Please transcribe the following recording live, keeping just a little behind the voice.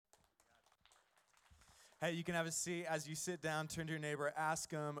Hey, you can have a seat. As you sit down, turn to your neighbor,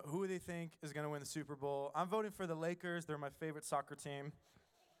 ask them who they think is going to win the Super Bowl. I'm voting for the Lakers. They're my favorite soccer team.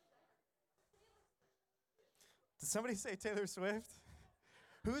 Did somebody say Taylor Swift?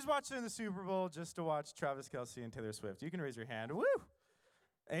 Who's watching the Super Bowl just to watch Travis Kelce and Taylor Swift? You can raise your hand. Woo!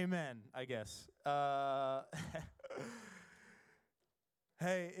 Amen, I guess.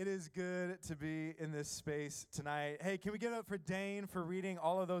 Hey, it is good to be in this space tonight. Hey, can we give it up for Dane for reading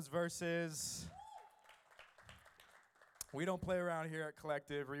all of those verses? We don't play around here at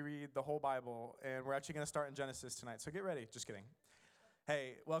Collective. We read the whole Bible, and we're actually going to start in Genesis tonight, so get ready. Just kidding.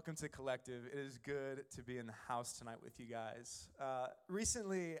 Hey, welcome to Collective. It is good to be in the house tonight with you guys.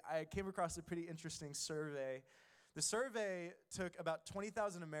 Recently, I came across a pretty interesting survey. The survey took about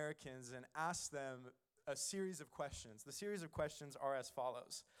 20,000 Americans and asked them a series of questions. The series of questions are as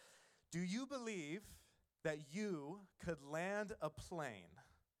follows. Do you believe that you could land a plane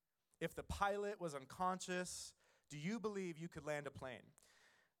if the pilot was unconscious? Do you believe you could land a plane?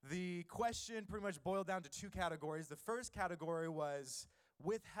 The question pretty much boiled down to two categories. The first category was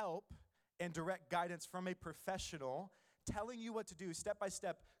with help and direct guidance from a professional telling you what to do step by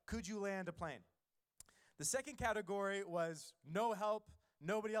step, could you land a plane? The second category was no help,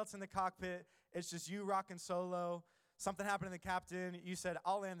 nobody else in the cockpit. It's just you rocking solo. Something happened to the captain. You said,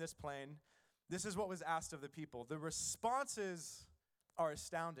 I'll land this plane. This is what was asked of the people. The responses are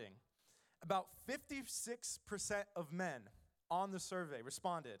astounding. About 56% of men on the survey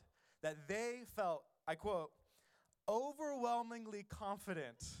responded that they felt, I quote, overwhelmingly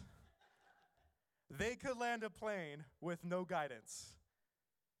confident they could land a plane with no guidance.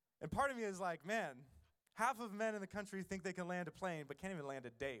 And part of me is like, man, half of men in the country think they can land a plane but can't even land a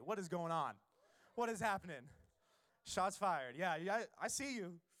date. What is going on? What is happening? Shots fired. Yeah, I see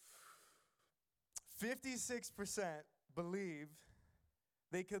you. 56% believe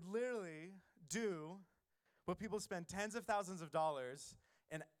they could literally do what people spend tens of thousands of dollars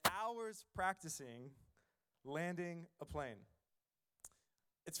and hours practicing landing a plane.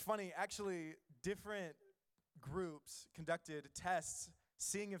 It's funny, actually, different groups conducted tests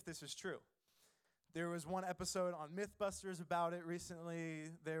seeing if this is true. There was one episode on Mythbusters about it recently.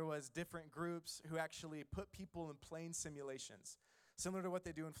 There was different groups who actually put people in plane simulations, similar to what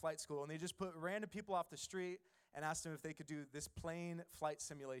they do in flight school. And they just put random people off the street and asked them if they could do this plane flight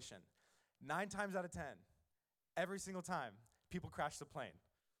simulation. 9 times out of 10, every single time, people crashed the plane.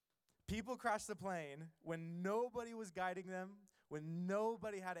 People crashed the plane when nobody was guiding them, when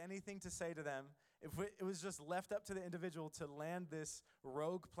nobody had anything to say to them. If it was just left up to the individual to land this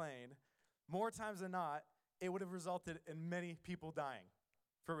rogue plane, more times than not, it would have resulted in many people dying,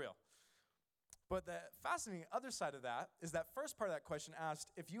 for real. But the fascinating other side of that is that first part of that question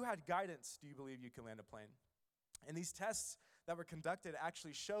asked, if you had guidance, do you believe you can land a plane? And these tests that were conducted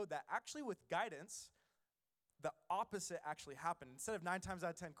actually showed that actually with guidance, the opposite actually happened. Instead of 9 times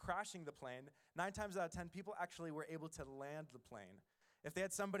out of 10 crashing the plane, 9 times out of 10 people actually were able to land the plane. If they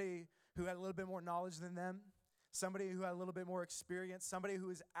had somebody who had a little bit more knowledge than them, somebody who had a little bit more experience, somebody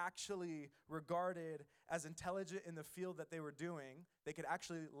who is actually regarded as intelligent in the field that they were doing, they could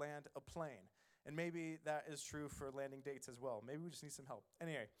actually land a plane. And maybe that is true for landing dates as well. Maybe we just need some help.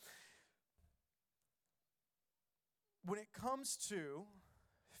 Anyway, when it comes to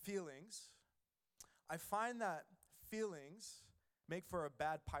feelings, I find that feelings make for a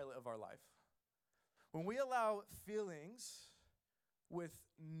bad pilot of our life. When we allow feelings with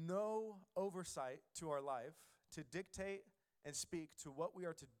no oversight to our life to dictate and speak to what we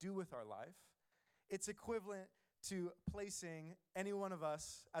are to do with our life, it's equivalent to placing any one of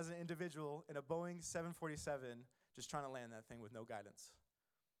us as an individual in a Boeing 747 just trying to land that thing with no guidance.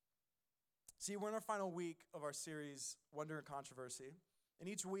 See, we're in our final week of our series, Wonder and Controversy. And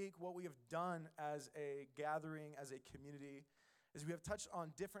each week, what we have done as a gathering, as a community, is we have touched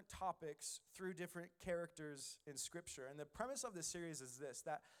on different topics through different characters in Scripture. And the premise of this series is this,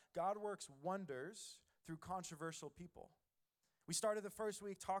 that God works wonders through controversial people. We started the first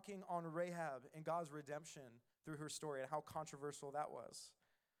week talking on Rahab and God's redemption through her story and how controversial that was.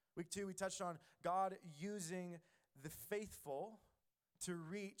 Week 2, we touched on God using the faithful to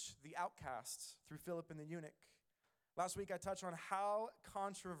reach the outcasts through Philip and the eunuch. Last week, I touched on how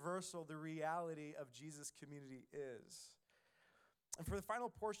controversial the reality of Jesus' community is. And for the final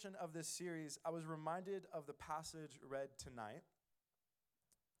portion of this series, I was reminded of the passage read tonight.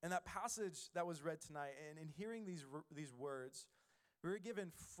 And that passage that was read tonight, and in hearing these words, we were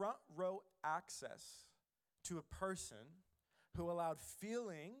given front row access to a person who allowed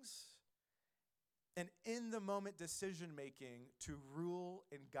feelings and in-the-moment decision-making to rule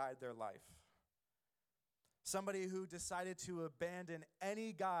and guide their life. Somebody who decided to abandon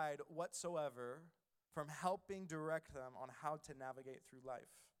any guide whatsoever from helping direct them on how to navigate through life.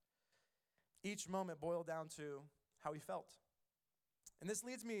 Each moment boiled down to how he felt. And this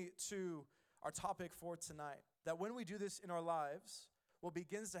leads me to our topic for tonight, that when we do this in our lives, what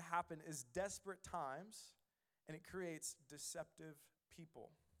begins to happen is desperate times, and it creates deceptive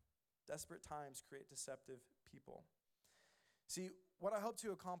people. Desperate times create deceptive people. See, what I hope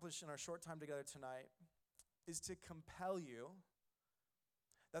to accomplish in our short time together tonight is to compel you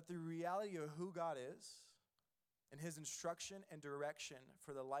that the reality of who God is and his instruction and direction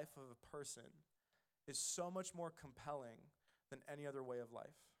for the life of a person is so much more compelling than any other way of life.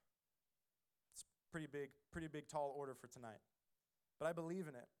 It's pretty big, tall order for tonight. But I believe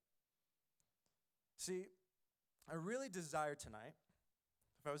in it. See, I really desire tonight,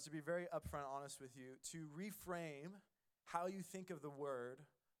 if I was to be very upfront honest with you, to reframe how you think of the word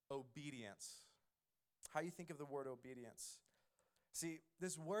obedience. How you think of the word obedience. See,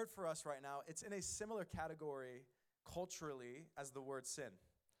 this word for us right now, it's in a similar category culturally as the word sin.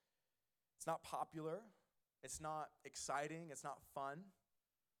 It's not popular. It's not exciting. It's not fun.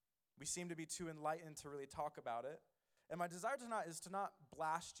 We seem to be too enlightened to really talk about it. And my desire tonight is to not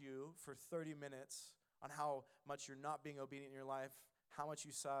blast you for 30 minutes on how much you're not being obedient in your life, how much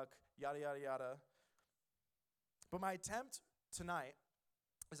you suck, yada, yada, yada. But my attempt tonight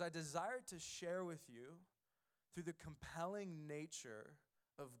is I desire to share with you through the compelling nature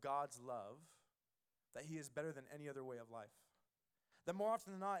of God's love that he is better than any other way of life. That more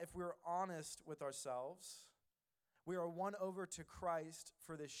often than not, if we're honest with ourselves, we are won over to Christ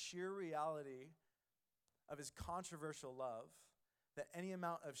for the sheer reality of his controversial love, that any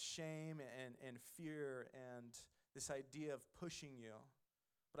amount of shame and fear and this idea of pushing you,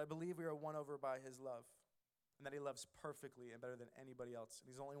 but I believe we are won over by his love, and that he loves perfectly and better than anybody else, and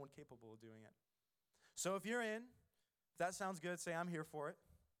he's the only one capable of doing it. So if you're in, if that sounds good, say, I'm here for it.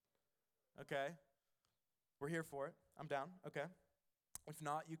 Okay. We're here for it. I'm down. Okay. If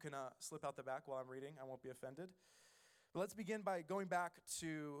not, you can slip out the back while I'm reading. I won't be offended. But let's begin by going back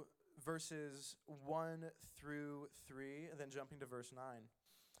to verses 1 through 3, and then jumping to verse 9.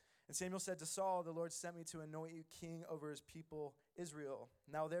 And Samuel said to Saul, the Lord sent me to anoint you king over his people Israel.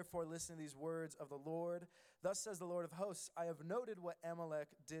 Now therefore listen to these words of the Lord. Thus says the Lord of hosts, I have noted what Amalek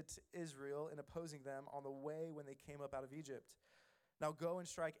did to Israel in opposing them on the way when they came up out of Egypt. Now go and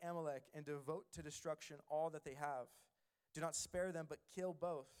strike Amalek and devote to destruction all that they have. Do not spare them, but kill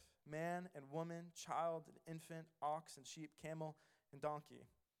both, man and woman, child and infant, ox and sheep, camel and donkey.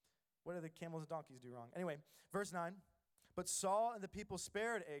 What do the camels and donkeys do wrong? Anyway, verse 9. But Saul and the people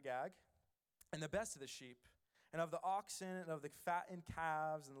spared Agag and the best of the sheep, and of the oxen, and of the fattened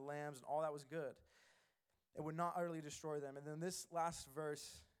calves and the lambs, and all that was good. It would not utterly destroy them. And then this last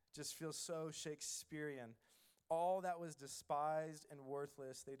verse just feels so Shakespearean. All that was despised and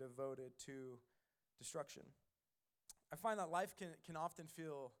worthless they devoted to destruction. I find that life can often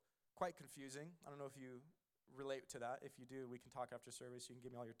feel quite confusing. I don't know if you relate to that. If you do, we can talk after service. You can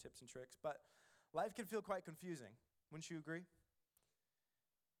give me all your tips and tricks. But life can feel quite confusing. Wouldn't you agree?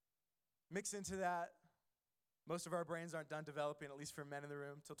 Mix into that, most of our brains aren't done developing, at least for men in the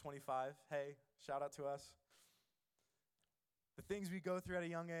room, till 25. Hey, shout out to us. The things we go through at a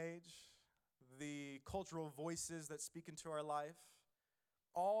young age, the cultural voices that speak into our life,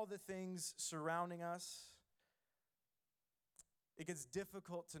 all the things surrounding us, it gets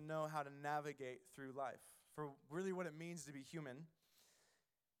difficult to know how to navigate through life, for really what it means to be human.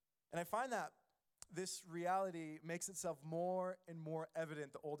 And I find that this reality makes itself more and more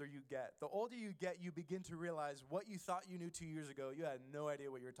evident the older you get. The older you get, you begin to realize what you thought you knew 2 years ago, you had no idea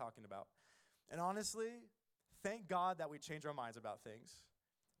what you were talking about. And honestly, thank God that we change our minds about things.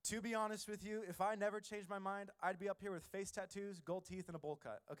 To be honest with you, if I never changed my mind, I'd be up here with face tattoos, gold teeth, and a bowl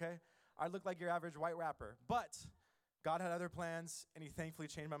cut, okay? I'd look like your average white rapper. But God had other plans, and he thankfully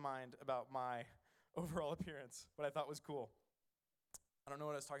changed my mind about my overall appearance, what I thought was cool. I don't know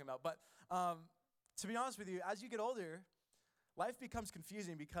what I was talking about, but to be honest with you, as you get older, life becomes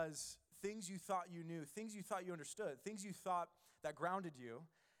confusing because things you thought you knew, things you thought you understood, things you thought that grounded you,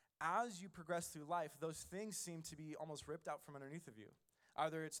 as you progress through life, those things seem to be almost ripped out from underneath of you.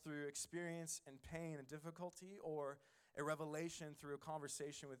 Either it's through experience and pain and difficulty, or a revelation through a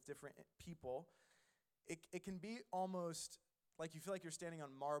conversation with different people. It can be almost like you feel like you're standing on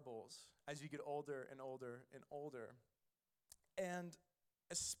marbles as you get older and older and older. And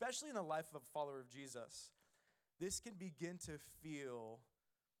especially in the life of a follower of Jesus, this can begin to feel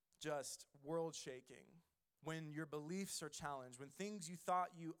just world-shaking when your beliefs are challenged, when things you thought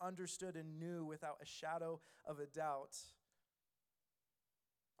you understood and knew without a shadow of a doubt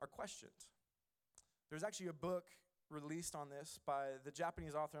are questioned. There's actually a book released on this by the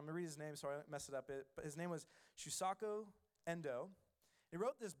Japanese author. I'm going to read his name so I don't mess it up. But his name was Shusaku Endo. He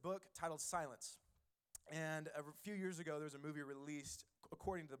wrote this book titled Silence. And a few years ago, there was a movie released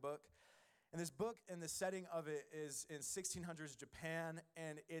according to the book. And this book and the setting of it is in 1600s Japan.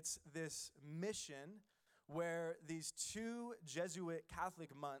 And it's this mission where these two Jesuit Catholic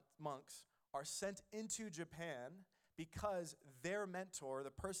monks are sent into Japan because their mentor, the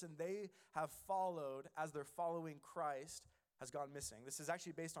person they have followed as they're following Christ, has gone missing. This is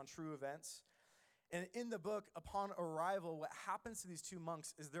actually based on true events. And in the book, upon arrival, what happens to these two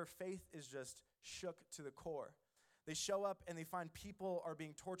monks is their faith is just shook to the core. They show up and they find people are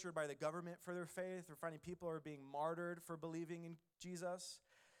being tortured by the government for their faith. They're finding people are being martyred for believing in Jesus.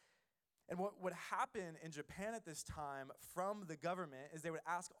 And what would happen in Japan at this time from the government is they would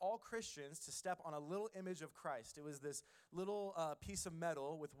ask all Christians to step on a little image of Christ. It was this little piece of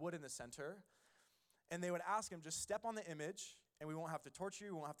metal with wood in the center. And they would ask them, just step on the image and we won't have to torture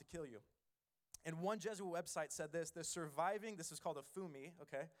you, we won't have to kill you. And one Jesuit website said this is called a fumi,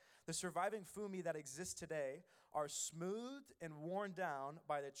 okay? The surviving fumi that exists today are smoothed and worn down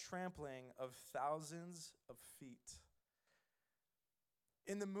by the trampling of thousands of feet.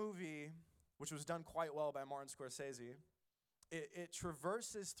 In the movie, which was done quite well by Martin Scorsese, it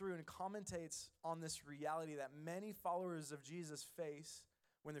traverses through and commentates on this reality that many followers of Jesus face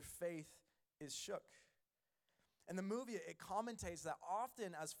when their faith is shook. In the movie, it commentates that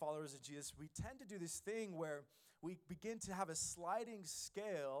often as followers of Jesus, we tend to do this thing where we begin to have a sliding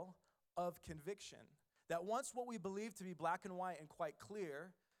scale of conviction. That once what we believe to be black and white and quite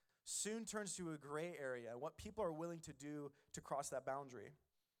clear soon turns to a gray area, what people are willing to do to cross that boundary.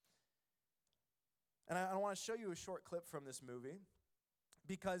 And I want to show you a short clip from this movie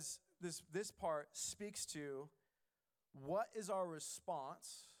because this part speaks to what is our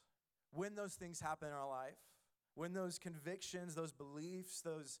response when those things happen in our life, when those convictions, those beliefs,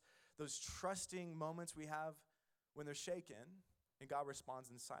 those trusting moments we have, when they're shaken, and God responds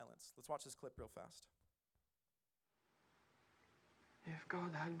in silence. Let's watch this clip real fast. If God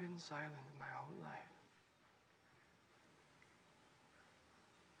had been silent my whole life,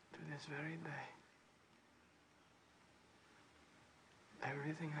 to this very day,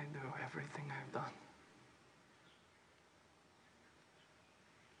 everything I do, everything I've done,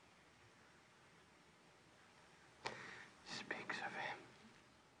 speaks of Him.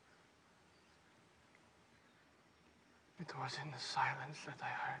 It was in the silence that I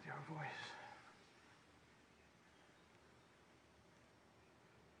heard your voice.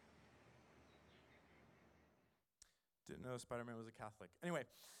 Didn't know Spider-Man was a Catholic. Anyway,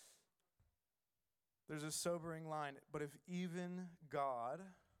 there's a sobering line. But if even God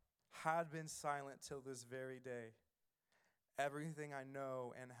had been silent till this very day, everything I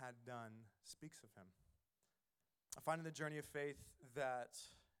know and had done speaks of Him. I find in the journey of faith that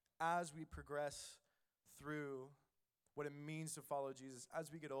as we progress through what it means to follow Jesus,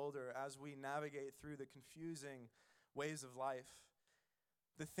 as we get older, as we navigate through the confusing ways of life,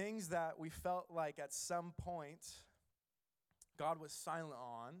 the things that we felt like at some point God was silent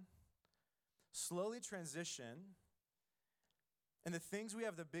on slowly transition, and the things we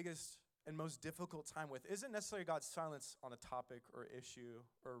have the biggest and most difficult time with isn't necessarily God's silence on a topic or issue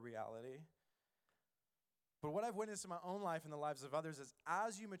or reality. But what I've witnessed in my own life and the lives of others is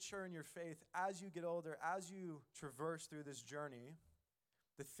as you mature in your faith, as you get older, as you traverse through this journey,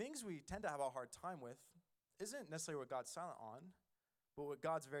 the things we tend to have a hard time with isn't necessarily what God's silent on, but what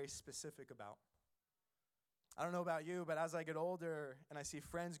God's very specific about. I don't know about you, but as I get older and I see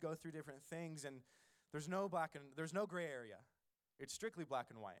friends go through different things, and there's no gray area. It's strictly black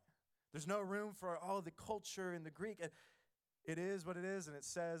and white. There's no room for the culture and the Greek. It is what it is, and it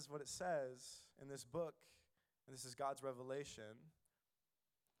says what it says in this book, and this is God's revelation.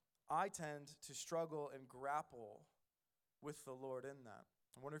 I tend to struggle and grapple with the Lord in that.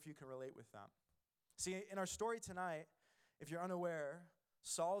 I wonder if you can relate with that. See, in our story tonight, if you're unaware,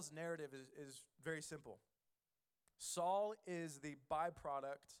 Saul's narrative is very simple. Saul is the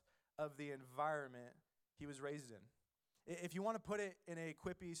byproduct of the environment he was raised in. If you want to put it in a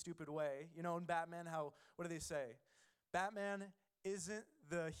quippy, stupid way, in Batman, what do they say? Batman isn't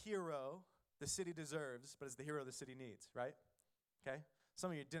the hero the city deserves, but is the hero the city needs, right? Okay? Some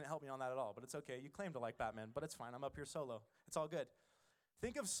of you didn't help me on that at all, but it's okay. You claim to like Batman, but it's fine. I'm up here solo. It's all good.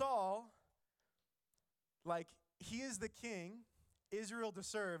 Think of Saul like he is the king Israel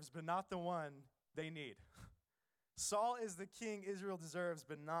deserves, but not the one they need. Saul is the king Israel deserves,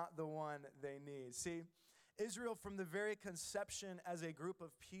 but not the one they need. See, Israel from the very conception as a group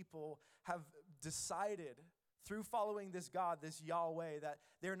of people have decided through following this God, this Yahweh, that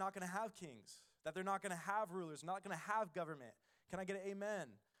they're not going to have kings. that they're not going to have rulers, not going to have government. Can I get an amen?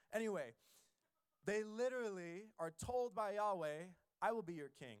 Anyway, they literally are told by Yahweh, I will be your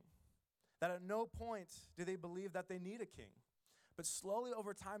king. That at no point do they believe that they need a king. But slowly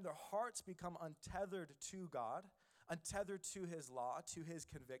over time, their hearts become untethered to God, untethered to his law, to his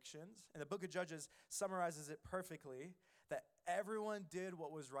convictions. And the book of Judges summarizes it perfectly, that everyone did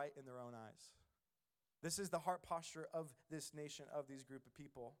what was right in their own eyes. This is the heart posture of this nation, of these group of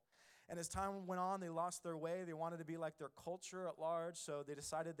people. And as time went on, they lost their way. They wanted to be like their culture at large, so they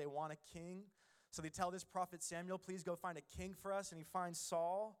decided they want a king. So they tell this prophet Samuel, please go find a king for us, and he finds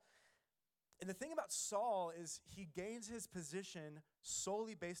Saul. And the thing about Saul is he gains his position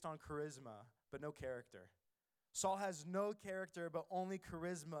solely based on charisma, but no character. Saul has no character, but only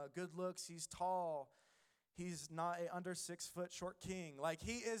charisma, good looks, he's tall. He's not an under 6 foot short king. Like,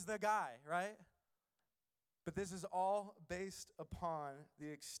 he is the guy, right? But this is all based upon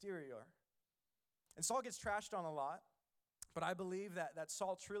the exterior. And Saul gets trashed on a lot, but I believe that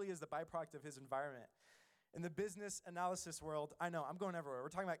Saul truly is the byproduct of his environment. In the business analysis world, I know, I'm going everywhere. We're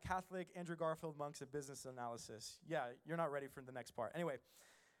talking about Catholic, Andrew Garfield monks and business analysis. Yeah, you're not ready for the next part. Anyway,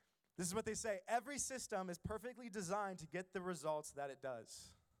 this is what they say. Every system is perfectly designed to get the results that it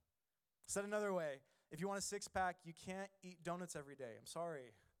does. Said another way, if you want a six-pack, you can't eat donuts every day. I'm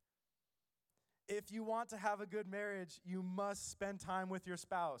sorry. If you want to have a good marriage, you must spend time with your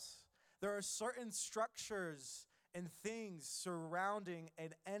spouse. There are certain structures and things surrounding an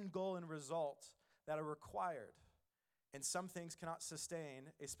end goal and result that are required, and some things cannot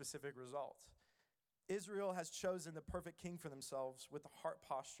sustain a specific result. Israel has chosen the perfect king for themselves with the heart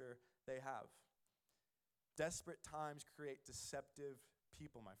posture they have. Desperate times create deceptive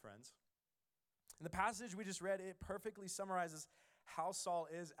people, my friends. In the passage we just read, it perfectly summarizes how Saul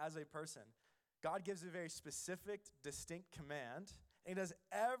is as a person. God gives a very specific, distinct command, and he does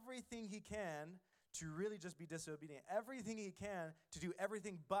everything he can to really just be disobedient, everything he can to do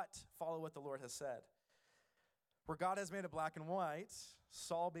everything but follow what the Lord has said. Where God has made it black and white,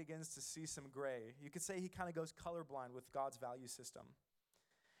 Saul begins to see some gray. You could say he kind of goes colorblind with God's value system.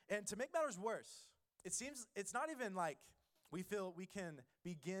 And to make matters worse, it seems it's not even like we feel we can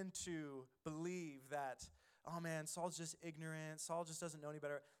begin to believe that, oh man, Saul's just ignorant, Saul just doesn't know any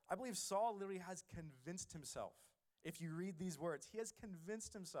better. I believe Saul literally has convinced himself. If you read these words, he has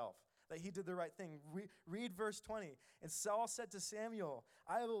convinced himself that he did the right thing. Read verse 20. And Saul said to Samuel,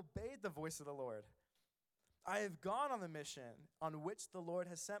 I have obeyed the voice of the Lord. I have gone on the mission on which the Lord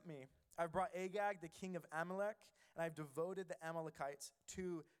has sent me. I've brought Agag, the king of Amalek, and I've devoted the Amalekites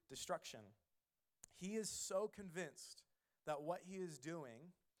to destruction. He is so convinced that what he is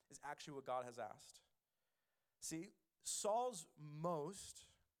doing is actually what God has asked. See, Saul's most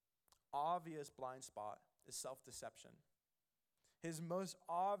obvious blind spot is self-deception. His most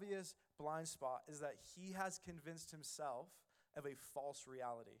obvious blind spot is that he has convinced himself of a false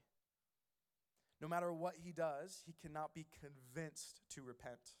reality. No matter what he does, he cannot be convinced to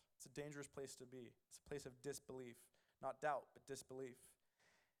repent. It's a dangerous place to be. It's a place of disbelief. Not doubt, but disbelief.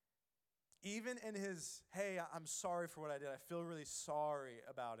 Even in his, hey, I'm sorry for what I did. I feel really sorry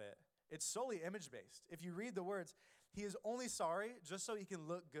about it. It's solely image-based. If you read the words, he is only sorry just so he can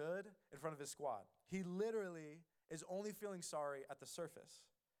look good in front of his squad. He literally is only feeling sorry at the surface.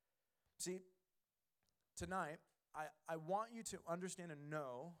 See, tonight, I want you to understand and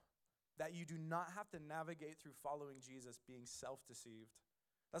know that you do not have to navigate through following Jesus being self-deceived.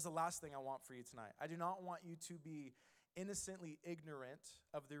 That's the last thing I want for you tonight. I do not want you to be innocently ignorant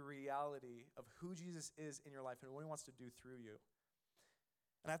of the reality of who Jesus is in your life and what he wants to do through you.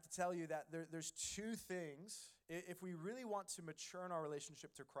 And I have to tell you that there's two things. If we really want to mature in our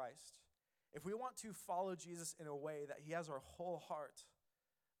relationship to Christ, if we want to follow Jesus in a way that he has our whole heart,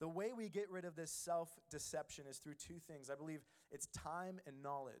 the way we get rid of this self-deception is through two things. I believe it's time and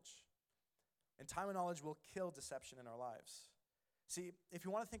knowledge. And time and knowledge will kill deception in our lives. See, if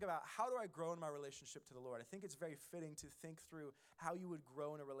you want to think about how do I grow in my relationship to the Lord, I think it's very fitting to think through how you would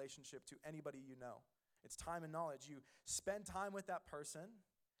grow in a relationship to anybody you know. It's time and knowledge. You spend time with that person,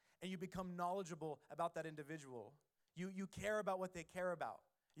 and you become knowledgeable about that individual. You care about what they care about.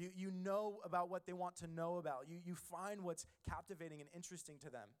 You know about what they want to know about. You find what's captivating and interesting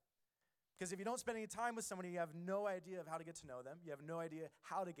to them. Because if you don't spend any time with somebody, you have no idea of how to get to know them. You have no idea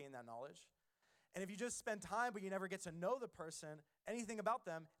how to gain that knowledge. And if you just spend time but you never get to know the person, anything about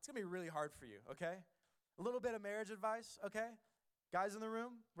them, it's going to be really hard for you, okay? A little bit of marriage advice, okay? Guys in the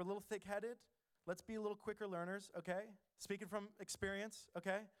room, we're a little thick-headed. Let's be a little quicker learners, okay? Speaking from experience,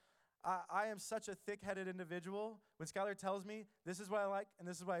 okay? I am such a thick-headed individual. When Skylar tells me this is what I like and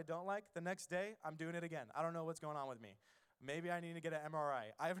this is what I don't like, the next day I'm doing it again. I don't know what's going on with me. Maybe I need to get an MRI.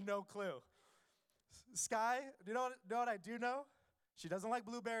 I have no clue. Sky, do you know what I do know? She doesn't like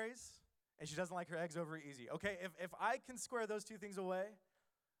blueberries, and she doesn't like her eggs over easy. Okay, if I can square those two things away,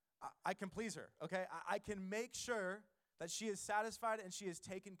 I can please her. Okay, I can make sure that she is satisfied and she is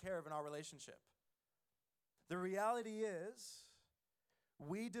taken care of in our relationship. The reality is,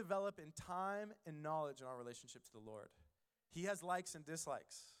 we develop in time and knowledge in our relationship to the Lord. He has likes and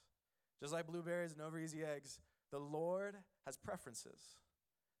dislikes. Just like blueberries and over easy eggs, the Lord has preferences.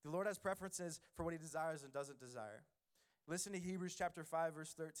 The Lord has preferences for what he desires and doesn't desire. Listen to Hebrews chapter 5,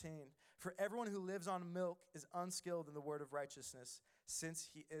 verse 13. For everyone who lives on milk is unskilled in the word of righteousness, since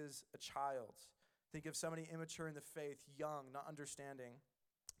he is a child. Think of somebody immature in the faith, young, not understanding.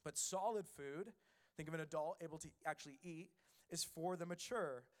 But solid food, think of an adult able to actually eat, is for the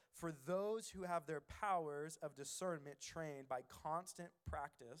mature, for those who have their powers of discernment trained by constant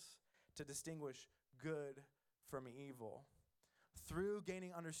practice to distinguish good from evil. Through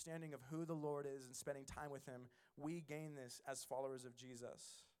gaining understanding of who the Lord is and spending time with him, we gain this as followers of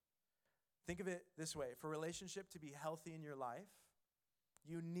Jesus. Think of it this way. For a relationship to be healthy in your life,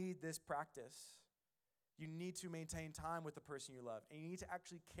 you need this practice. You need to maintain time with the person you love, and you need to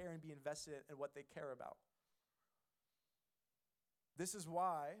actually care and be invested in what they care about. This is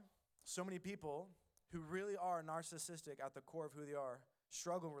why so many people who really are narcissistic at the core of who they are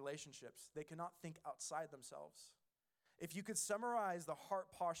struggle in relationships. They cannot think outside themselves. If you could summarize the heart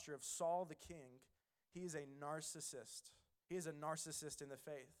posture of Saul the king, he is a narcissist. He is a narcissist in the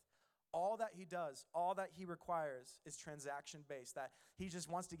faith. All that he does, all that he requires is transaction-based, that he just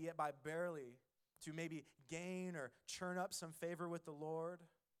wants to get by barely to maybe gain or churn up some favor with the Lord.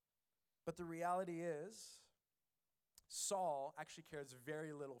 But the reality is, Saul actually cares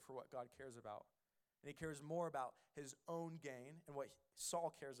very little for what God cares about. And he cares more about his own gain and what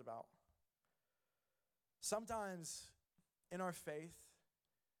Saul cares about. Sometimes in our faith,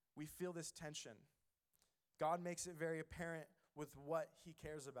 we feel this tension. God makes it very apparent with what he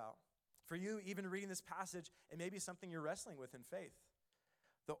cares about. For you, even reading this passage, it may be something you're wrestling with in faith.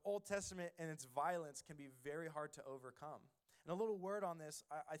 The Old Testament and its violence can be very hard to overcome. And a little word on this,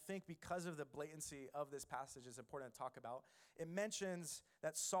 I think because of the blatancy of this passage is important to talk about. It mentions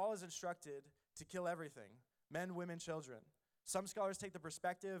that Saul is instructed to kill everything, men, women, children. Some scholars take the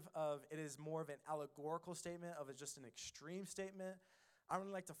perspective of it is more of an allegorical statement, of it's just an extreme statement. I don't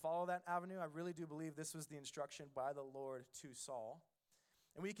really like to follow that avenue. I really do believe this was the instruction by the Lord to Saul.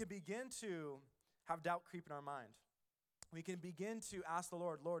 And we can begin to have doubt creep in our mind. We can begin to ask the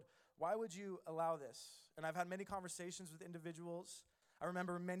Lord, why would you allow this? And I've had many conversations with individuals. I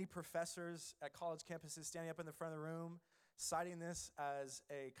remember many professors at college campuses standing up in the front of the room, citing this as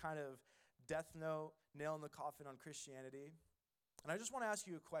a kind of death note, nail in the coffin on Christianity. And I just want to ask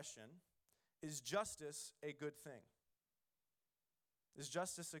you a question. Is justice a good thing? Is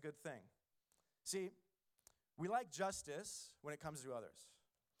justice a good thing? See, we like justice when it comes to others.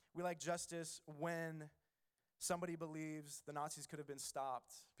 We like justice when somebody believes the Nazis could have been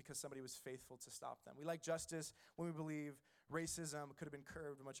stopped because somebody was faithful to stop them. We like justice when we believe racism could have been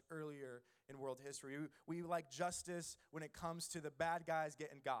curbed much earlier in world history. We like justice when it comes to the bad guys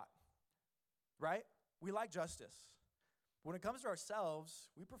getting got, right? We like justice. When it comes to ourselves,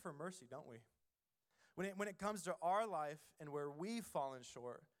 we prefer mercy, don't we? When it comes to our life and where we've fallen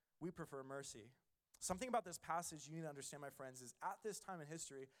short, we prefer mercy. Something about this passage you need to understand, my friends, is at this time in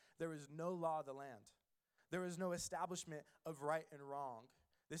history, there is no law of the land. There is no establishment of right and wrong.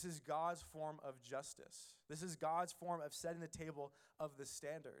 This is God's form of justice. This is God's form of setting the table of the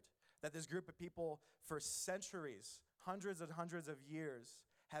standard. That this group of people for centuries, hundreds and hundreds of years,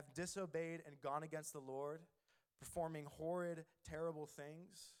 have disobeyed and gone against the Lord, performing horrid, terrible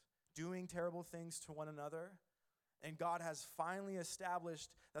things, doing terrible things to one another. And God has finally established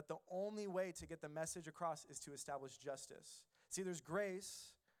that the only way to get the message across is to establish justice. See, there's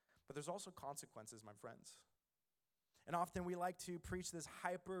grace, but there's also consequences, my friends. And often we like to preach this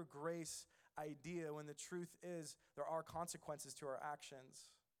hyper grace idea when the truth is there are consequences to our actions.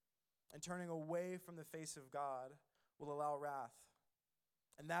 And turning away from the face of God will allow wrath.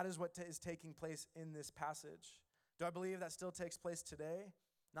 And that is what is taking place in this passage. Do I believe that still takes place today?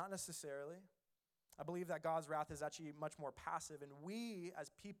 Not necessarily. I believe that God's wrath is actually much more passive, and we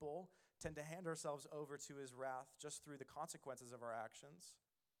as people tend to hand ourselves over to his wrath just through the consequences of our actions.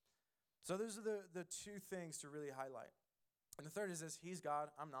 So those are the two things to really highlight. And the third is this: he's God,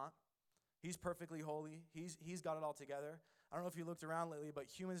 I'm not. He's perfectly holy. He's got it all together. I don't know if you looked around lately, but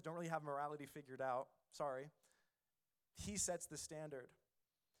humans don't really have morality figured out. Sorry. He sets the standard.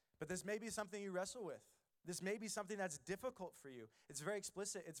 But this may be something you wrestle with. This may be something that's difficult for you. It's very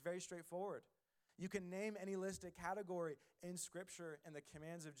explicit. It's very straightforward. You can name any listed category in Scripture and the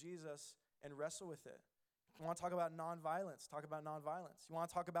commands of Jesus, and wrestle with it. You want to talk about nonviolence? Talk about nonviolence. You want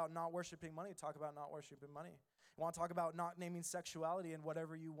to talk about not worshiping money? Talk about not worshiping money. You want to talk about not naming sexuality and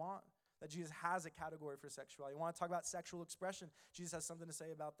whatever you want, that Jesus has a category for sexuality. You want to talk about sexual expression? Jesus has something to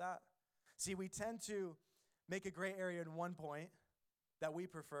say about that. See, we tend to make a gray area in one point that we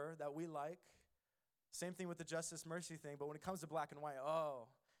prefer, that we like. Same thing with the justice mercy thing, but when it comes to black and white,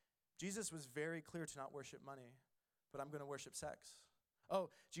 Jesus was very clear to not worship money, but I'm going to worship sex.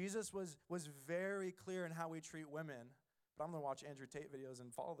 Jesus was very clear in how we treat women, but I'm going to watch Andrew Tate videos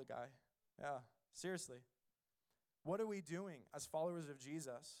and follow the guy. Yeah, seriously. What are we doing as followers of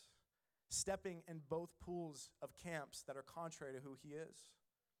Jesus, stepping in both pools of camps that are contrary to who he is?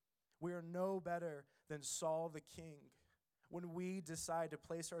 We are no better than Saul the king when we decide to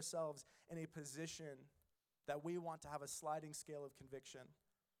place ourselves in a position that we want to have a sliding scale of conviction.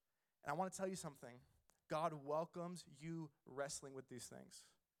 And I want to tell you something. God welcomes you wrestling with these things.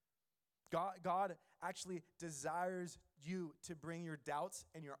 God actually desires you to bring your doubts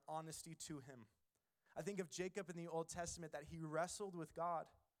and your honesty to him. I think of Jacob in the Old Testament, that he wrestled with God.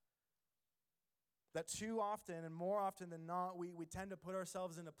 That too often and more often than not, we tend to put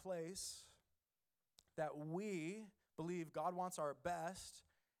ourselves in a place that we believe God wants our best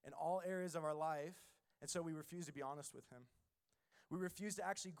in all areas of our life, and so we refuse to be honest with him. We refuse to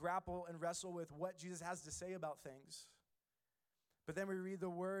actually grapple and wrestle with what Jesus has to say about things. But then we read the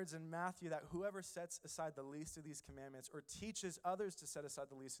words in Matthew that whoever sets aside the least of these commandments or teaches others to set aside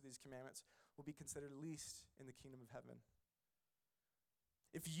the least of these commandments will be considered least in the kingdom of heaven.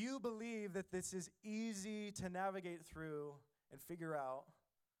 If you believe that this is easy to navigate through and figure out,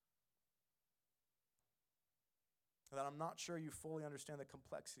 then I'm not sure you fully understand the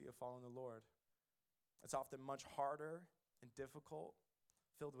complexity of following the Lord. It's often much harder and difficult,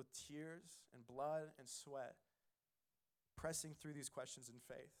 filled with tears and blood and sweat, pressing through these questions in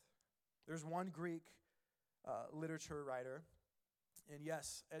faith. There's one Greek literature writer, and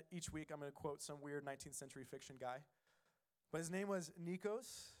yes, each week I'm going to quote some weird 19th century fiction guy, but his name was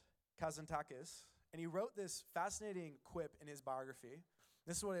Nikos Kazantzakis, and he wrote this fascinating quip in his biography.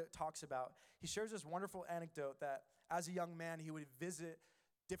 This is what it talks about. He shares this wonderful anecdote that as a young man, he would visit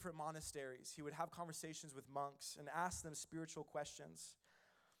different monasteries. He would have conversations with monks and ask them spiritual questions.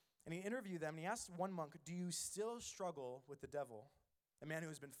 And he interviewed them, and he asked one monk, "Do you still struggle with the devil?" A man who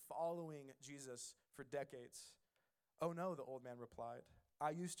has been following Jesus for decades. "Oh no," the old man replied. "I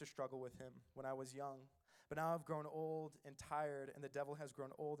used to struggle with him when I was young, but now I've grown old and tired, and the devil has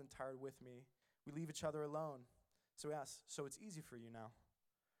grown old and tired with me. We leave each other alone." So he asked, "So it's easy for you now?"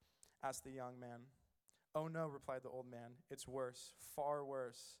 asked the young man. "Oh no," replied the old man. "It's worse, far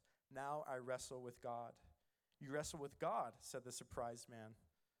worse. Now I wrestle with God." "You wrestle with God," said the surprised man,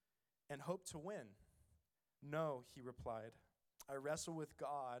 "and hope to win?" "No," he replied. "I wrestle with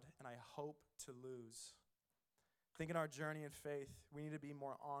God, and I hope to lose." I think in our journey in faith, we need to be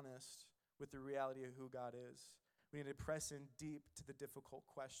more honest with the reality of who God is. We need to press in deep to the difficult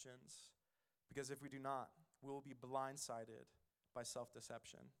questions, because if we do not, we will be blindsided by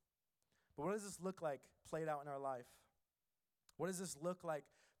self-deception. But what does this look like played out in our life? What does this look like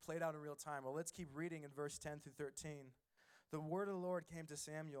played out in real time? Well, let's keep reading in verse 10 through 13. "The word of the Lord came to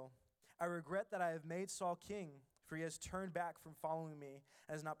Samuel. I regret that I have made Saul king, for he has turned back from following me and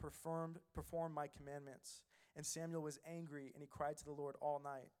has not performed my commandments." And Samuel was angry, and he cried to the Lord all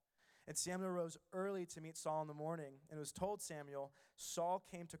night. And Samuel rose early to meet Saul in the morning, and it was told Samuel, "Saul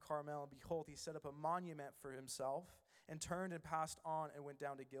came to Carmel, and behold, he set up a monument for himself, and turned and passed on and went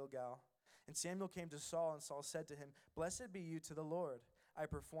down to Gilgal. And Samuel came to Saul, and Saul said to him, 'Blessed be you to the Lord. I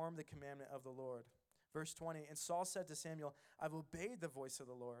performed the commandment of the Lord.'" Verse 20, "And Saul said to Samuel, 'I've obeyed the voice of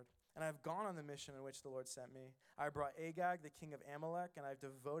the Lord, and I have gone on the mission in which the Lord sent me. I brought Agag, the king of Amalek, and I have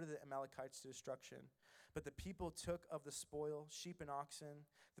devoted the Amalekites to destruction. But the people took of the spoil, sheep and oxen,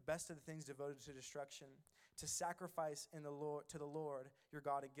 the best of the things devoted to destruction, to sacrifice to the Lord your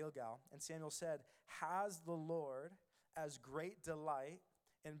God at Gilgal.' And Samuel said, 'Has the Lord as great delight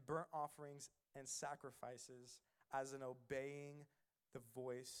in burnt offerings and sacrifices as in obeying the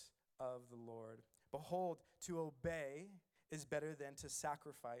voice of the Lord? Behold, to obey is better than to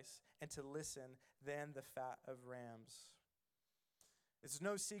sacrifice, and to listen than the fat of rams.'" It's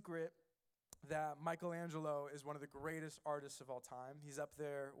no secret that Michelangelo is one of the greatest artists of all time. He's up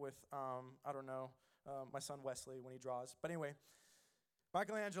there with, my son Wesley when he draws. But anyway,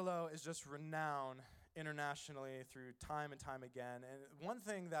 Michelangelo is just renowned internationally through time and time again. And one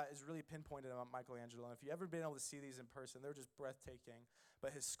thing that is really pinpointed about Michelangelo, and if you've ever been able to see these in person, they're just breathtaking.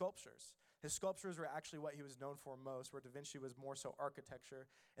 But his sculptures, His sculptures were actually what he was known for most, where Da Vinci was more so architecture.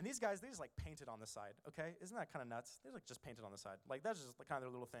 And these guys, they just like painted on the side, okay? Isn't that kind of nuts? They're like just painted on the side. Like that's just kind of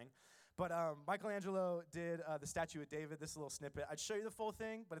their little thing. But Michelangelo did the statue of David, this little snippet. I'd show you the full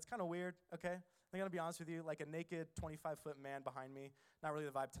thing, but it's kind of weird, okay? I'm going to be honest with you, like a naked 25-foot man behind me, not really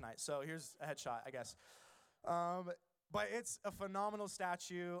the vibe tonight. So here's a headshot, I guess. But it's a phenomenal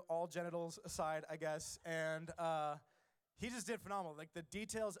statue, all genitals aside, I guess. And he just did phenomenal. Like the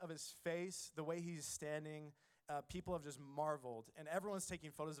details of his face, the way he's standing, people have just marveled. And everyone's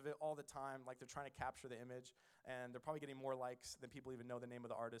taking photos of it all the time. Like they're trying to capture the image. And they're probably getting more likes than people even know the name of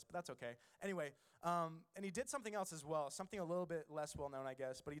the artist. But that's okay. Anyway, and he did something else as well. Something a little bit less well known, I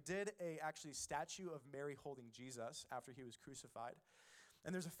guess. But he did a actually statue of Mary holding Jesus after he was crucified.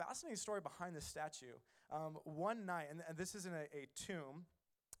 And there's a fascinating story behind this statue. One night, and this is in a tomb,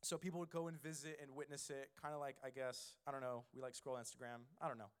 so people would go and visit and witness it, kind of like, I guess, I don't know, we like scroll Instagram, I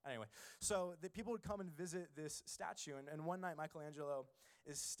don't know. Anyway, so the people would come and visit this statue, and one night Michelangelo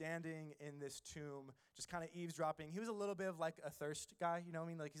is standing in this tomb, just kind of eavesdropping. He was a little bit of like a thirst guy, you know what I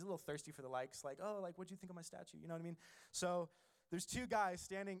mean? Like he's a little thirsty for the likes, like, oh, like, what'd you think of my statue? You know what I mean? So there's two guys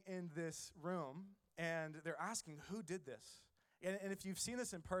standing in this room, and they're asking, who did this? And if you've seen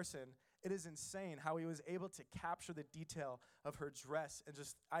this in person, it is insane how he was able to capture the detail of her dress. And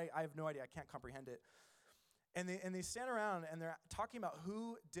just, I have no idea. I can't comprehend it. And they stand around, and they're talking about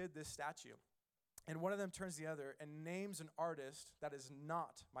who did this statue. And one of them turns to the other and names an artist that is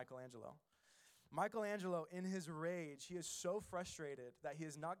not Michelangelo. Michelangelo, in his rage, he is so frustrated that he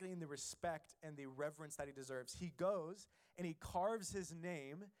is not getting the respect and the reverence that he deserves. He goes and he carves his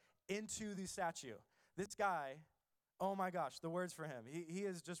name into the statue. This guy... oh my gosh, the words for him. He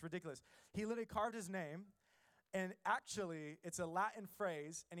is just ridiculous. He literally carved his name, and actually, it's a Latin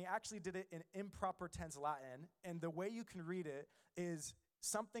phrase, and he actually did it in improper tense Latin, and the way you can read it is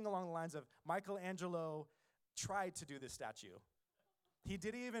something along the lines of, Michelangelo tried to do this statue. He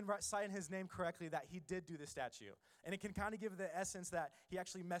didn't even sign his name correctly that he did do the statue, and it can kind of give the essence that he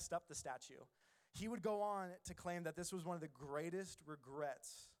actually messed up the statue. He would go on to claim that this was one of the greatest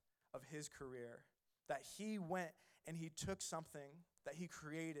regrets of his career, that he went and he took something that he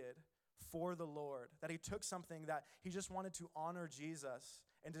created for the Lord, that he took something that he just wanted to honor Jesus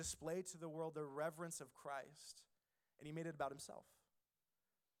and display to the world the reverence of Christ, and he made it about himself.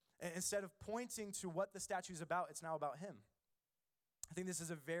 And instead of pointing to what the statue is about, it's now about him. I think this is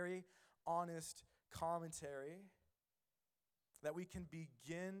a very honest commentary that we can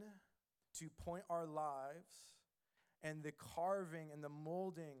begin to point our lives and the carving and the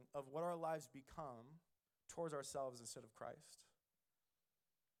molding of what our lives become towards ourselves instead of Christ.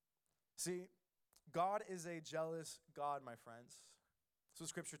 See, God is a jealous God, my friends. So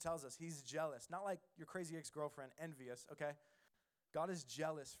Scripture tells us he's jealous. Not like your crazy ex-girlfriend, envious, okay? God is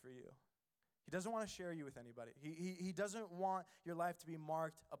jealous for you. He doesn't want to share you with anybody. He doesn't want your life to be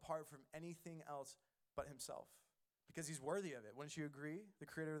marked apart from anything else but himself, because he's worthy of it. Wouldn't you agree? The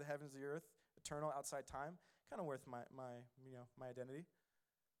creator of the heavens and the earth, eternal, outside time, kind of worth my identity.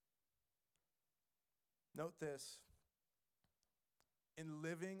 Note this. In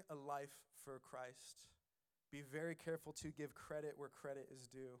living a life for Christ, be very careful to give credit where credit is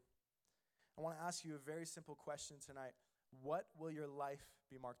due. I want to ask you a very simple question tonight. What will your life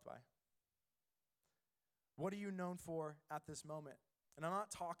be marked by? What are you known for at this moment? And I'm not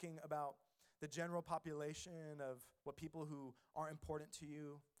talking about the general population of what people who aren't important to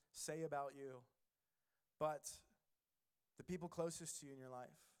you say about you, but the people closest to you in your life,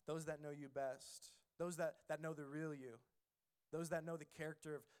 those that know you best, those that know the real you, those that know the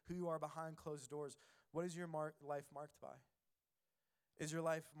character of who you are behind closed doors. What is your life marked by? Is your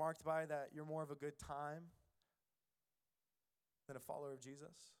life marked by that you're more of a good time than a follower of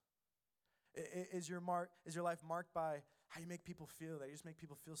Jesus? Is your life marked by how you make people feel, that you just make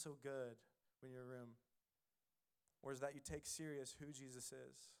people feel so good when you're in a room? Or is that you take serious who Jesus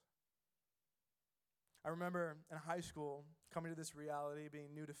is? I remember in high school coming to this reality,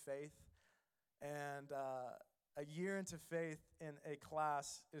 being new to faith, and a year into faith in a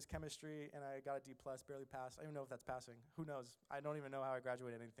class, it was chemistry, and I got a D+, barely passed. I don't even know if that's passing. Who knows? I don't even know how I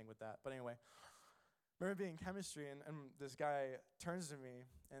graduated anything with that. But anyway, I remember being in chemistry, and this guy turns to me,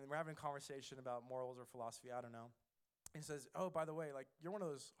 and we're having a conversation about morals or philosophy, I don't know. He says, oh, by the way, like, you're one of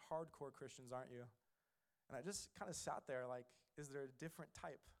those hardcore Christians, aren't you? And I just kind of sat there like, is there a different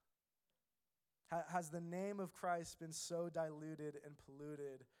type? Has the name of Christ been so diluted and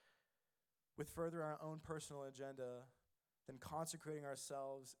polluted with further our own personal agenda than consecrating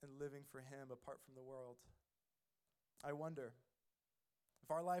ourselves and living for him apart from the world? I wonder,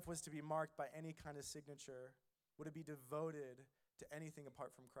 if our life was to be marked by any kind of signature, would it be devoted to anything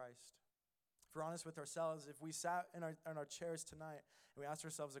apart from Christ? If we're honest with ourselves, if we sat in our chairs tonight and we asked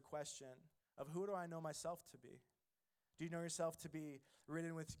ourselves a question of who do I know myself to be? Do you know yourself to be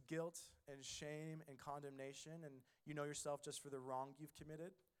ridden with guilt and shame and condemnation, and you know yourself just for the wrong you've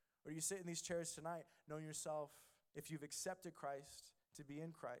committed? Or do you sit in these chairs tonight knowing yourself, if you've accepted Christ, to be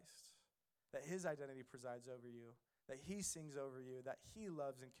in Christ, that his identity presides over you, that he sings over you, that he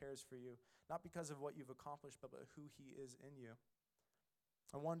loves and cares for you, not because of what you've accomplished, but who he is in you?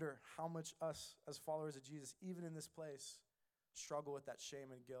 I wonder how much us as followers of Jesus, even in this place, struggle with that shame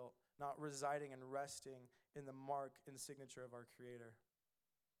and guilt, not residing and resting in the mark and signature of our Creator.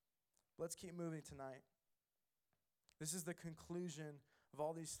 Let's keep moving tonight. This is the conclusion of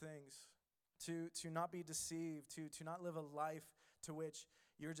all these things. To not be deceived, to not live a life to which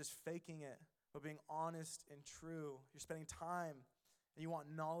you're just faking it, but being honest and true. You're spending time and you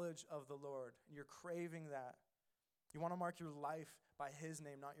want knowledge of the Lord, and you're craving that. You want to mark your life by his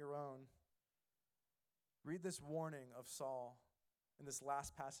name, not your own. Read this warning of Saul in this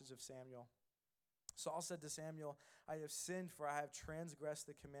last passage of Samuel. Saul said to Samuel, I have sinned, for I have transgressed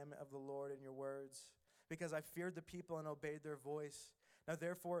the commandment of the Lord in your words, because I feared the people and obeyed their voice. Now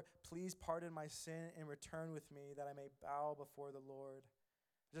therefore, please pardon my sin and return with me, that I may bow before the Lord.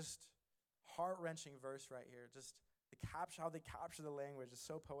 Just heart-wrenching verse right here. Just how they capture the language is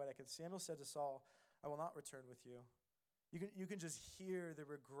so poetic. And Samuel said to Saul, I will not return with you. You can just hear the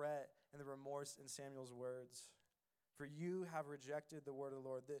regret and the remorse in Samuel's words. For you have rejected the word of the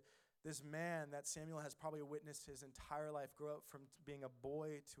Lord. This man that Samuel has probably witnessed his entire life grow up from being a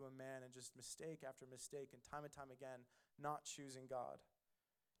boy to a man, and just mistake after mistake and time again, not choosing God.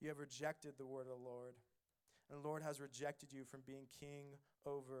 You have rejected the word of the Lord. And the Lord has rejected you from being king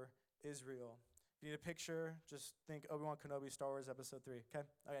over Israel. If you need a picture, just think Obi-Wan Kenobi, Star Wars Episode 3, okay?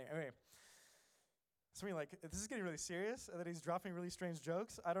 Okay. So I mean, this is getting really serious, and that he's dropping really strange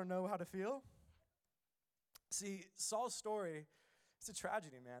jokes. I don't know how to feel. See, Saul's story, it's a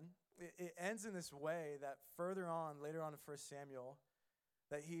tragedy, man. It ends in this way that later on in 1 Samuel,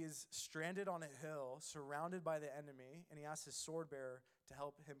 that he is stranded on a hill, surrounded by the enemy, and he asks his sword bearer to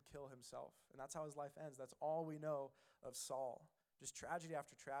help him kill himself. And that's how his life ends. That's all we know of Saul. Just tragedy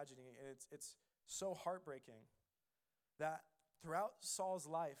after tragedy. And it's so heartbreaking that throughout Saul's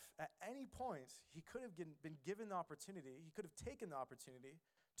life, at any point, he could have been given the opportunity, he could have taken the opportunity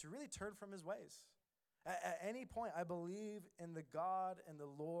to really turn from his ways. At any point, I believe in the God and the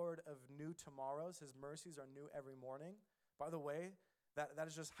Lord of new tomorrows. His mercies are new every morning. By the way, that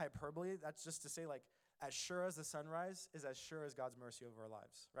is just hyperbole. That's just to say, as sure as the sunrise is as sure as God's mercy over our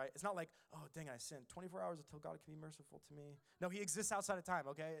lives, right? It's not like, oh, dang, I sinned. 24 hours until God can be merciful to me. No, he exists outside of time,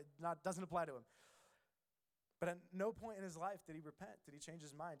 okay? It doesn't apply to him. But at no point in his life did he repent. Did he change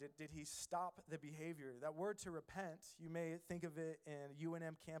his mind? Did he stop the behavior? That word to repent, you may think of it in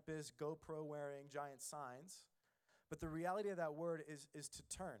UNM campus, GoPro wearing giant signs. But the reality of that word is to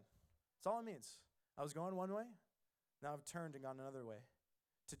turn. That's all it means. I was going one way, now I've turned and gone another way.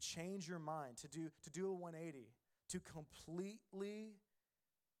 To change your mind, to do a 180, to completely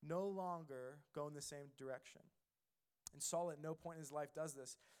no longer go in the same direction. And Saul at no point in his life does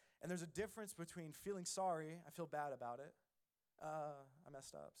this. And there's a difference between feeling sorry, I feel bad about it, I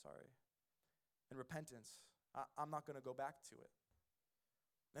messed up, sorry, and repentance. I'm not going to go back to it.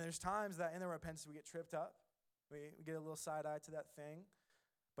 And there's times that in the repentance we get tripped up, we get a little side eye to that thing,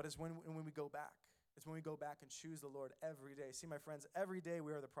 but it's when we go back. It's when we go back and choose the Lord every day. See, my friends, every day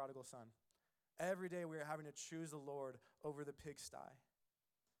we are the prodigal son. Every day we are having to choose the Lord over the pigsty.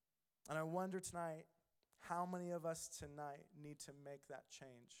 And I wonder tonight, how many of us tonight need to make that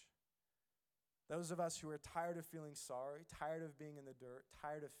change? Those of us who are tired of feeling sorry, tired of being in the dirt,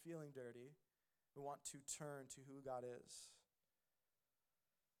 tired of feeling dirty, we want to turn to who God is.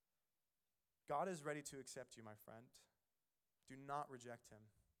 God is ready to accept you, my friend. Do not reject him.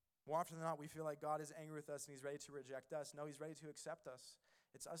 More often than not, we feel like God is angry with us and he's ready to reject us. No, he's ready to accept us.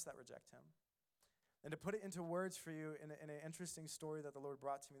 It's us that reject him. And to put it into words for you in an interesting story that the Lord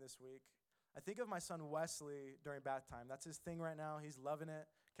brought to me this week, I think of my son Wesley during bath time. That's his thing right now. He's loving it,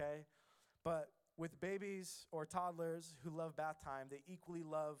 okay? But with babies or toddlers who love bath time, they equally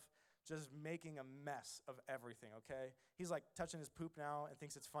love just making a mess of everything, okay? He's like touching his poop now and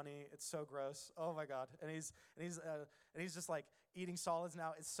thinks it's funny. It's so gross. Oh my God. And he's just like eating solids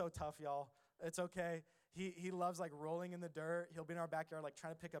now. It's so tough, y'all. It's okay. He loves like rolling in the dirt. He'll be in our backyard like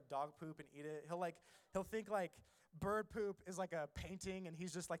trying to pick up dog poop and eat it. He'll think like bird poop is like a painting and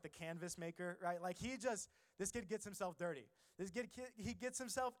he's just like the canvas maker, right? Like this kid gets himself dirty. He gets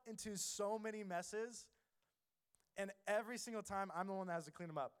himself into so many messes, and every single time I'm the one that has to clean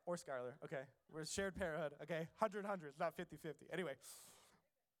them up. Or Skylar, okay? We're a shared parenthood, okay? 100, not 50-50. Anyway,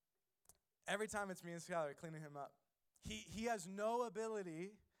 Every time it's me and Skylar cleaning him up. He has no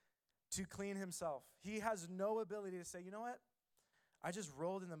ability to clean himself. He has no ability to say, you know what? I just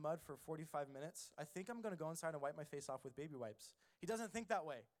rolled in the mud for 45 minutes. I think I'm going to go inside and wipe my face off with baby wipes. He doesn't think that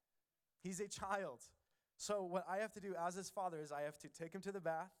way. He's a child. So what I have to do as his father is I have to take him to the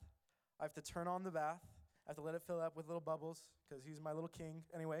bath. I have to turn on the bath. I have to let it fill up with little bubbles because he's my little king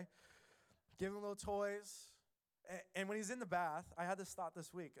anyway. Give him little toys. And when he's in the bath, I had this thought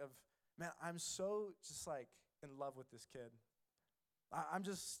this week of, man, I'm so just like in love with this kid. I'm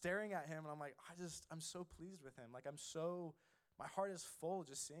just staring at him and I'm like, I'm so pleased with him. Like my heart is full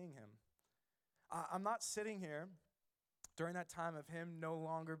just seeing him. I'm not sitting here during that time of him no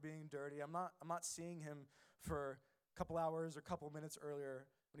longer being dirty. I'm not seeing him for a couple hours or a couple minutes earlier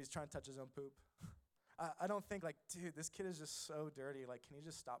when he's trying to touch his own poop. I don't think like, dude, this kid is just so dirty. Like, can he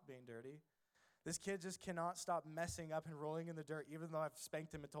just stop being dirty? This kid just cannot stop messing up and rolling in the dirt, even though I've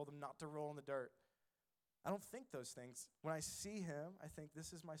spanked him and told him not to roll in the dirt. I don't think those things. When I see him, I think,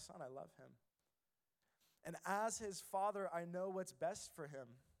 this is my son. I love him. And as his father, I know what's best for him.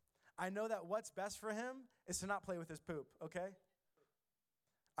 I know that what's best for him is to not play with his poop, okay?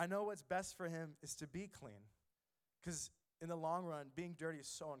 I know what's best for him is to be clean. Because in the long run, being dirty is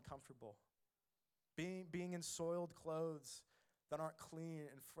so uncomfortable. Being in soiled clothes that aren't clean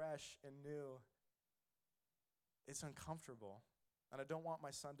and fresh and new, it's uncomfortable. And I don't want my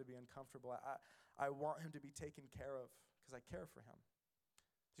son to be uncomfortable. I want him to be taken care of because I care for him.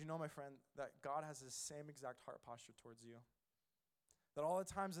 Do you know, my friend, that God has the same exact heart posture towards you? That all the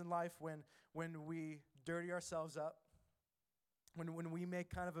times in life when we dirty ourselves up, when we make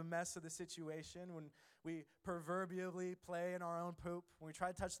kind of a mess of the situation, when we proverbially play in our own poop, when we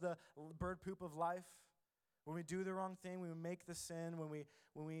try to touch the bird poop of life, when we do the wrong thing, when we make the sin, when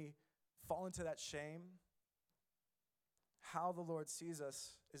we fall into that shame, how the Lord sees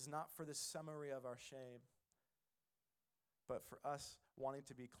us is not for the summary of our shame, but for us wanting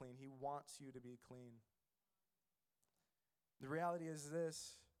to be clean. He wants you to be clean. The reality is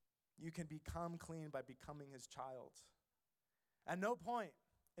this: you can become clean by becoming his child. At no point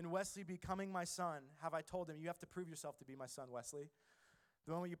in Wesley becoming my son have I told him, you have to prove yourself to be my son, Wesley.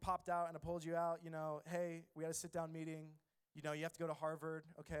 The moment you popped out and I pulled you out, hey, we had a sit-down meeting. You have to go to Harvard,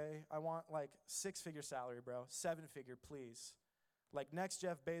 okay? I want like 6-figure salary, bro. 7-figure, please. Like next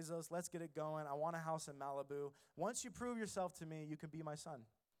Jeff Bezos, let's get it going. I want a house in Malibu. Once you prove yourself to me, you can be my son.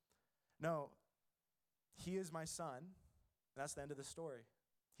 No, he is my son. That's the end of the story.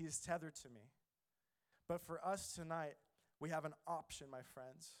 He is tethered to me. But for us tonight, we have an option, my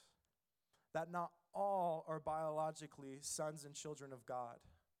friends, that not all are biologically sons and children of God,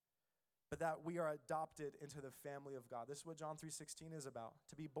 but that we are adopted into the family of God. This is what John 3:16 is about,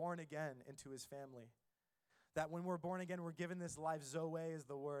 to be born again into his family. That when we're born again, we're given this life, Zoe is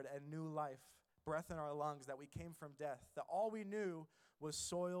the word, and new life, breath in our lungs, that we came from death, that all we knew was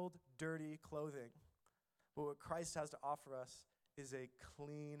soiled, dirty clothing. But what Christ has to offer us is a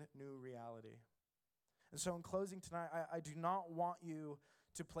clean new reality. And so in closing tonight, I do not want you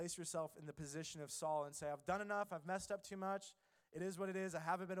to place yourself in the position of Saul and say, I've done enough, I've messed up too much, it is what it is, I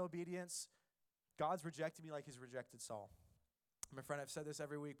haven't been obedient. God's rejected me like he's rejected Saul. My friend, I've said this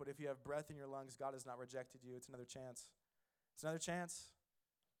every week, but if you have breath in your lungs, God has not rejected you. It's another chance. It's another chance.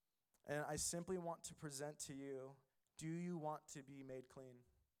 And I simply want to present to you, do you want to be made clean?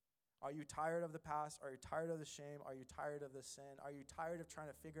 Are you tired of the past? Are you tired of the shame? Are you tired of the sin? Are you tired of trying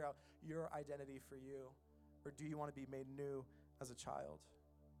to figure out your identity for you? Or do you want to be made new as a child?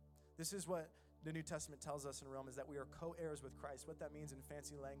 This is what the New Testament tells us in Romans, that we are co-heirs with Christ. What that means in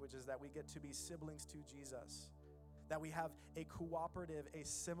fancy language is that we get to be siblings to Jesus, that we have a cooperative, a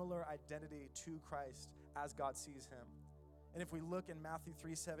similar identity to Christ as God sees him. And if we look in Matthew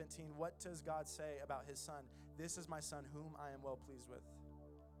 3:17, what does God say about his son? This is my son whom I am well pleased with.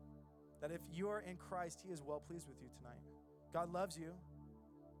 That if you are in Christ, he is well pleased with you tonight. God loves you,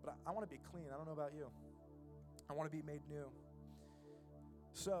 but I want to be clean. I don't know about you. I want to be made new.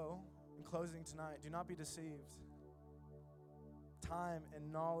 So, in closing tonight, do not be deceived. Time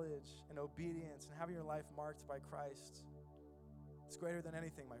and knowledge and obedience and having your life marked by Christ, it's greater than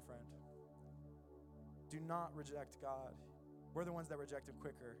anything, my friend. Do not reject God. We're the ones that reject him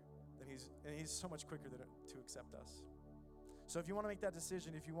quicker than he's so much quicker to accept us. So if you want to make that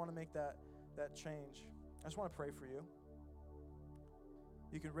decision, if you want to make that change, I just want to pray for you.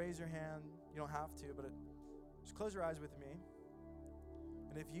 You can raise your hand. You don't have to, but just close your eyes with me.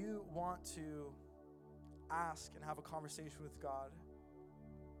 And if you want to ask and have a conversation with God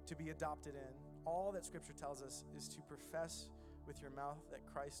to be adopted in, all that Scripture tells us is to profess with your mouth that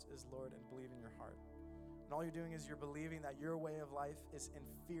Christ is Lord and believe in your heart. And all you're doing is you're believing that your way of life is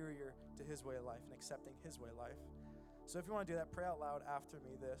inferior to his way of life and accepting his way of life. So if you want to do that, pray out loud after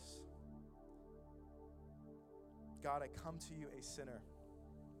me this. God, I come to you a sinner.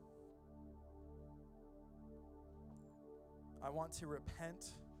 I want to repent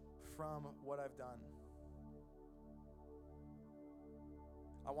from what I've done.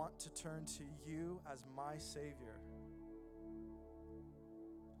 I want to turn to you as my Savior.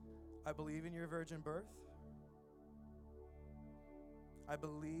 I believe in your virgin birth. I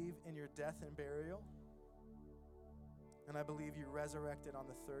believe in your death and burial. And I believe you resurrected on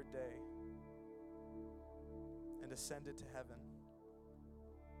the third day and ascended to heaven.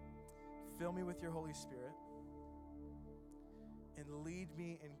 Fill me with your Holy Spirit and lead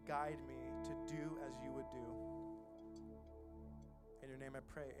me and guide me to do as you would do. In your name I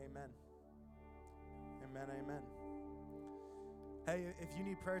pray, amen. Amen, amen. Hey, if you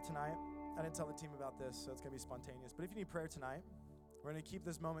need prayer tonight, I didn't tell the team about this, so it's going to be spontaneous, but if you need prayer tonight, we're going to keep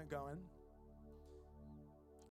this moment going.